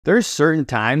There's certain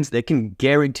times that can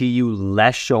guarantee you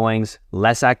less showings,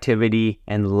 less activity,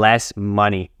 and less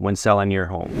money when selling your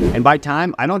home. And by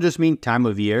time, I don't just mean time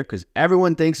of year, because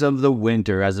everyone thinks of the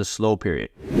winter as a slow period,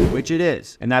 which it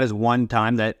is. And that is one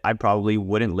time that I probably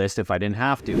wouldn't list if I didn't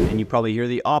have to. And you probably hear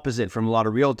the opposite from a lot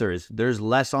of realtors. There's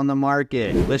less on the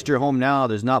market. List your home now.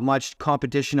 There's not much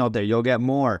competition out there. You'll get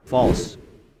more. False.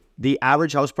 The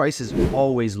average house price is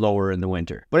always lower in the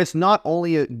winter, but it's not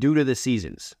only due to the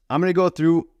seasons. I'm going to go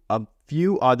through a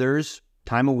few others: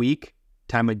 time of week,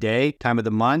 time of day, time of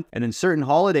the month, and then certain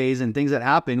holidays and things that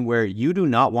happen where you do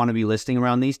not want to be listing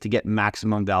around these to get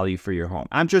maximum value for your home.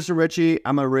 I'm Tristan Ritchie.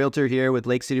 I'm a realtor here with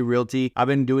Lake City Realty. I've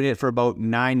been doing it for about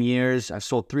 9 years. I've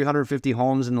sold 350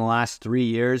 homes in the last 3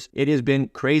 years. It has been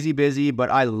crazy busy, but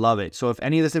I love it. So if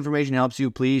any of this information helps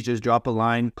you, please just drop a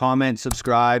line, comment,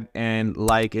 subscribe, and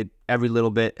like it. Every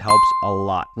little bit helps a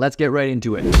lot. Let's get right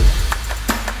into it.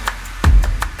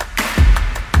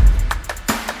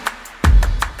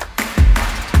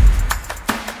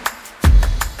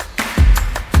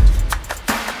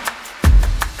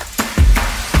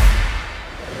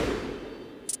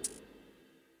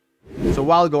 So a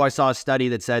while ago, I saw a study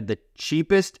that said the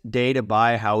cheapest day to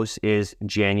buy a house is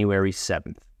January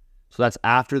 7th. So that's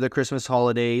after the Christmas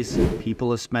holidays.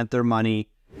 People have spent their money.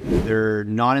 They're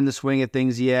not in the swing of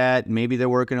things yet. Maybe they're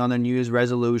working on their New Year's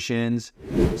resolutions.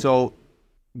 So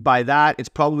by that, it's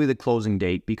probably the closing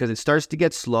date because it starts to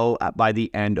get slow by the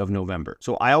end of November.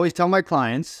 So I always tell my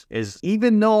clients is,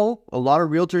 even though a lot of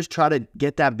realtors try to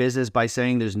get that business by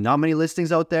saying there's not many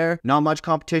listings out there, not much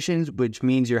competition, which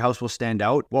means your house will stand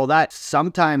out. Well, that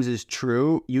sometimes is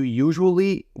true. You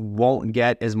usually won't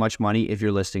get as much money if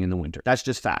you're listing in the winter. That's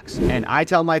just facts. And I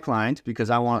tell my clients, because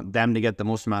I want them to get the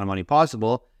most amount of money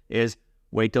possible, is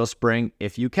wait till spring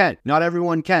if you can. Not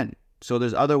everyone can. So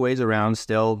there's other ways around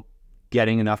still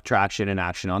getting enough traction and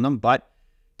action on them, but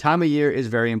time of year is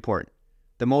very important.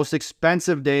 The most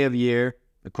expensive day of year,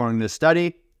 according to the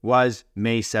study, was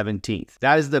May 17th.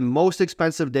 That is the most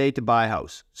expensive day to buy a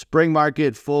house. Spring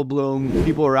market, full bloom,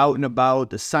 people are out and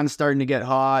about, the sun's starting to get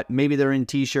hot, maybe they're in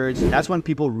t-shirts. That's when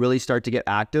people really start to get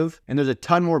active, and there's a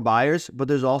ton more buyers, but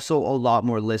there's also a lot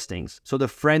more listings. So the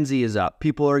frenzy is up.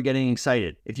 People are getting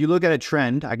excited. If you look at a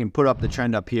trend, I can put up the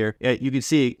trend up here. You can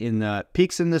see in the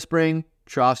peaks in the spring,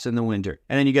 troughs in the winter,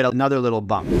 and then you get another little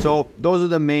bump. So those are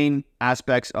the main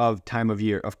aspects of time of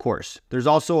year, of course. There's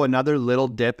also another little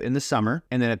dip in the summer,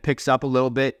 and then it picks up a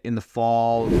little bit in the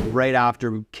fall, right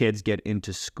after kids get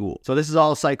into school. So this is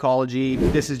all psychology.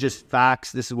 This is just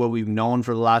facts. This is what we've known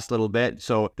for the last little bit.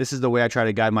 So this is the way I try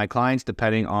to guide my clients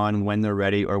depending on when they're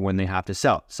ready or when they have to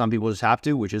sell. Some people just have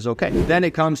to, which is okay. Then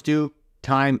it comes to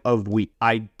time of week.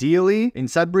 Ideally, in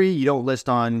Sudbury, you don't list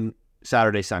on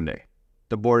Saturday, Sunday.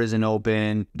 The board isn't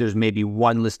open. There's maybe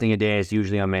one listing a day. It's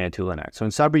usually on Manitoulin night. So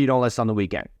in Sudbury, you don't list on the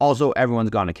weekend. Also, everyone's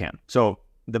gone to camp. So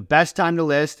the best time to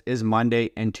list is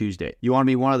Monday and Tuesday. You want to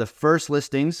be one of the first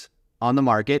listings on the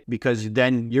market because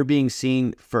then you're being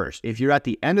seen first. If you're at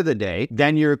the end of the day,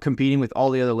 then you're competing with all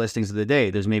the other listings of the day.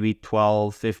 There's maybe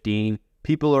 12, 15.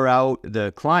 People are out.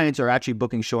 The clients are actually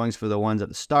booking showings for the ones at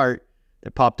the start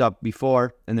that popped up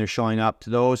before, and they're showing up to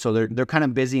those. So they're kind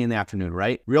of busy in the afternoon,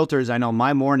 right? Realtors, I know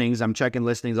my mornings, I'm checking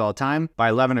listings all the time. By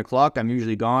 11 o'clock, I'm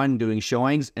usually gone doing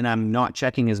showings, and I'm not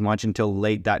checking as much until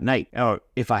late that night, or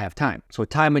if I have time. So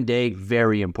time of day,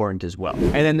 very important as well.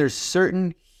 And then there's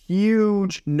certain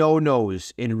huge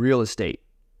no-nos in real estate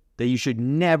that you should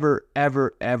never,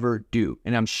 ever, ever do.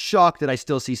 And I'm shocked that I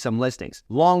still see some listings.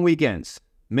 Long weekends,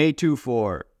 May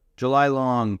 2-4, July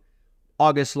long,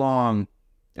 August long,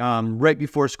 right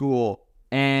before school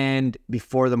and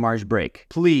before the March break.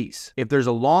 Please, if there's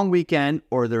a long weekend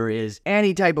or there is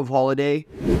any type of holiday,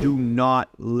 do not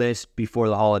list before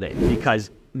the holiday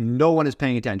because no one is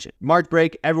paying attention. March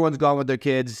break, everyone's gone with their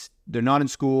kids. They're not in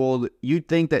school. You'd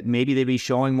think that maybe they'd be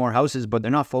showing more houses, but they're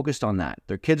not focused on that.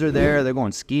 Their kids are there. They're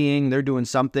going skiing. They're doing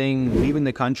something, leaving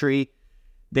the country.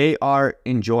 They are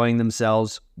enjoying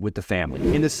themselves with the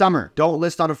family. In the summer, don't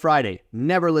list on a Friday.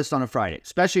 Never list on a Friday,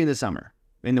 especially in the summer.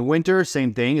 In the winter,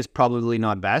 same thing, is probably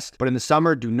not best. But in the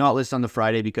summer, do not list on the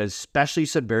Friday because especially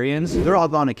Sudburyans, they're all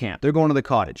gone to camp. They're going to the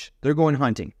cottage. They're going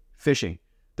hunting, fishing.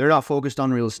 They're not focused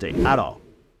on real estate at all.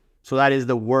 So that is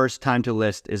the worst time to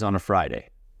list is on a Friday.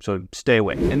 So stay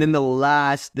away. And then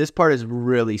this part is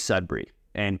really Sudbury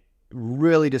and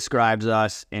really describes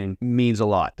us and means a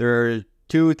lot. There are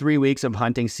 2-3 weeks of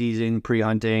hunting season,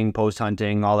 pre-hunting,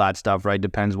 post-hunting, all that stuff, right?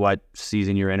 Depends what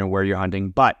season you're in or where you're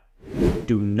hunting. But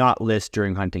do not list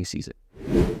during hunting season.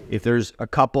 If there's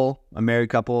a married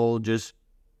couple, just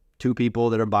 2 people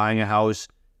that are buying a house,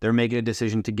 they're making a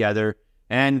decision together,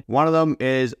 And one of them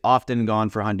is often gone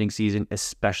for hunting season,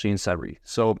 especially in Sudbury.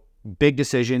 So big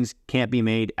decisions can't be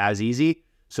made as easy.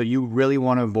 So you really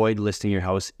want to avoid listing your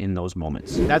house in those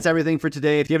moments. That's everything for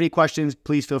today. If you have any questions,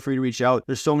 please feel free to reach out.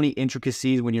 There's so many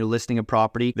intricacies when you're listing a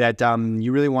property that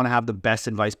you really want to have the best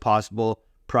advice possible.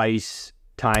 Price,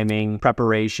 timing,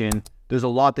 preparation. There's a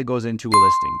lot that goes into a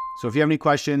listing. So if you have any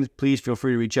questions, please feel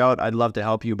free to reach out. I'd love to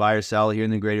help you buy or sell here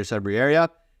in the greater Sudbury area.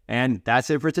 And that's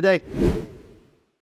it for today.